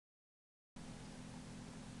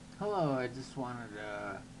Hello, I just wanted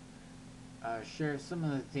to share some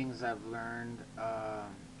of the things I've learned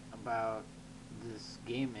about this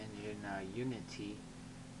game engine, Unity.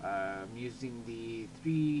 I'm using the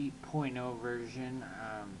 3.0 version.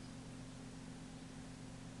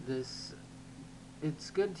 This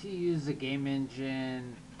It's good to use a game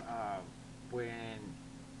engine when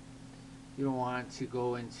you don't want to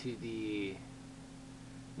go into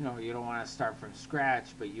you don't want to start from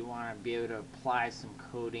scratch, but you want to be able to apply some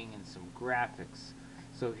coding and some graphics.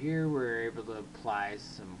 So here we're able to apply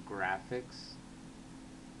some graphics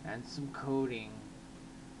and some coding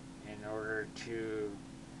in order to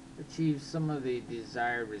achieve some of the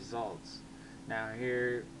desired results. Now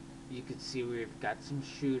here you can see we've got some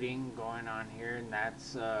shooting going on here, and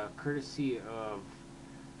that's courtesy of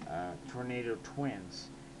Tornado Twins.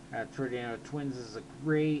 Tornado Twins is a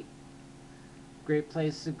great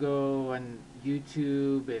place to go on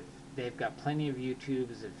YouTube. If they've got plenty of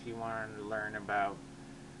YouTubes, if you want to learn about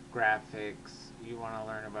graphics, you want to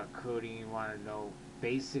learn about coding, you want to know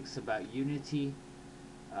basics about Unity,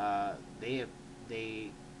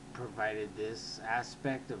 they provided this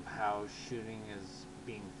aspect of how shooting is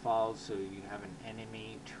being followed. So you have an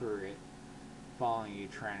enemy turret following you,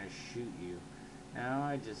 trying to shoot you. Now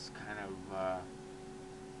I just kind of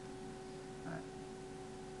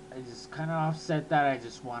offset that. I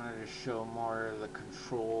just wanted to show more of the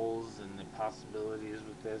controls and the possibilities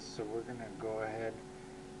with this. So we're going to go ahead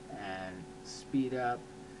and speed up,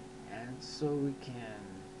 and so we can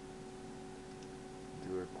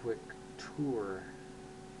do a quick tour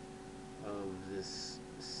of this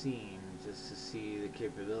scene just to see the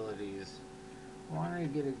capabilities. I want to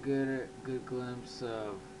get a good glimpse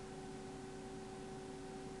of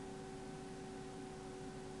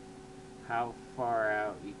how far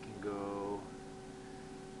out you can go,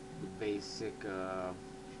 the basic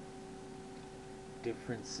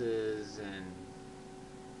differences and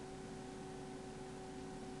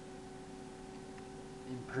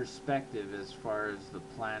in perspective as far as the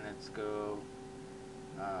planets go.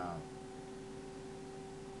 Uh,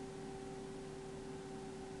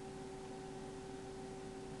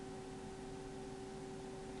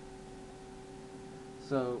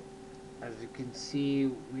 so as you can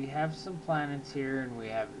see, we have some planets here, and we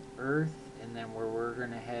have Earth, and then where we're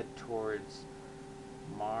going to head towards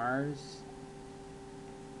Mars.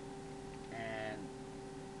 And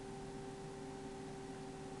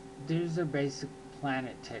these are basic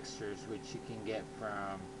planet textures which you can get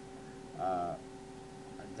from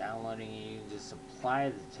downloading. You just apply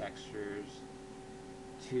the textures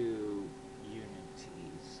to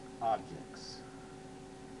Unity's objects.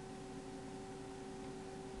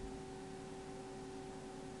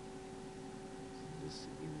 Just to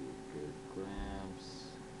give you a good glimpse.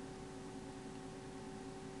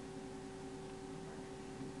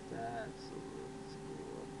 That's let's go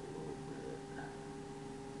up a little bit.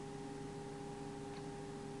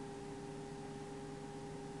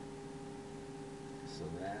 So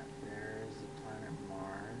that there is the planet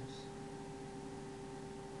Mars.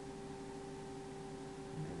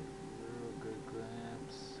 Get a real good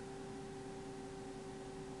glimpse.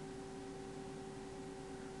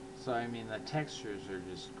 So I mean, the textures are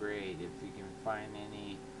just great. If you can find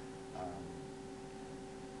any,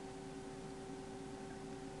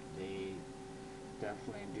 they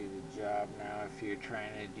definitely do the job. Now if you're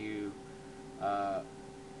trying to do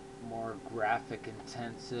more graphic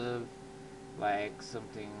intensive, like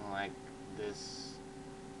something like this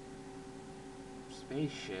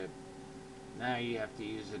spaceship, now you have to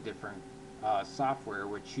use a different software,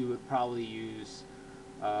 which you would probably use.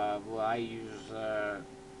 Well, I use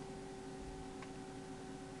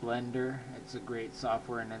Blender. It's a great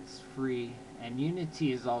software and it's free. And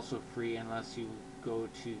Unity is also free unless you go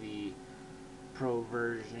to the Pro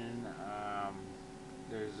version.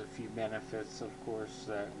 There's a few benefits, of course,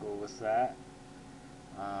 that go with that.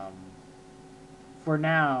 For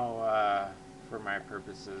now, for my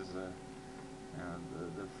purposes,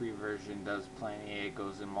 the free version does plenty. It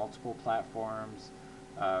goes in multiple platforms,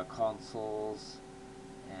 consoles,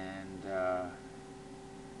 and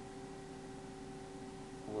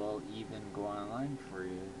will even go online for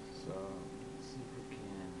you. So let's see if we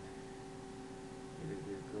can get a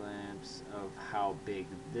good glimpse of how big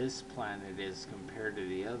this planet is compared to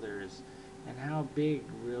the others, and how big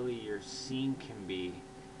really your scene can be.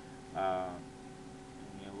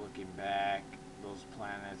 Looking back, those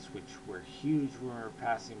planets which were huge when we were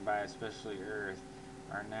passing by, especially Earth,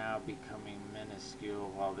 are now becoming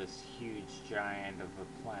minuscule, while this huge giant of a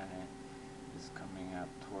planet is coming up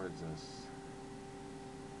towards us.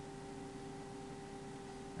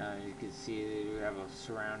 You can see that we have a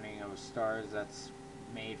surrounding of stars. That's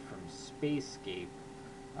made from Spacescape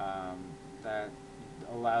that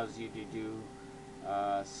allows you to do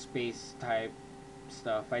space type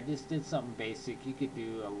stuff. I just did something basic. You could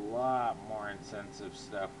do a lot more intensive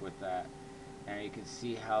stuff with that. Now you can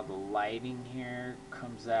see how the lighting here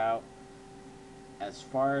comes out as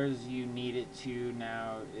far as you need it to.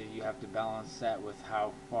 Now you have to balance that with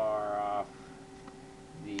how far off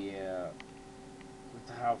the with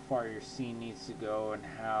how far your scene needs to go, and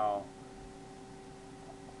how,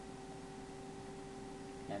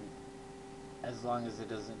 and as long as it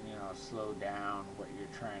doesn't, you know, slow down what you're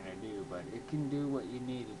trying to do, but it can do what you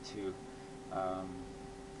need it to.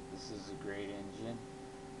 This is a great engine.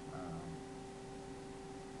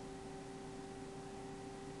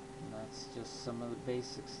 And that's just some of the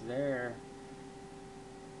basics there.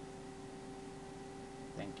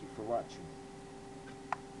 Thank you for watching.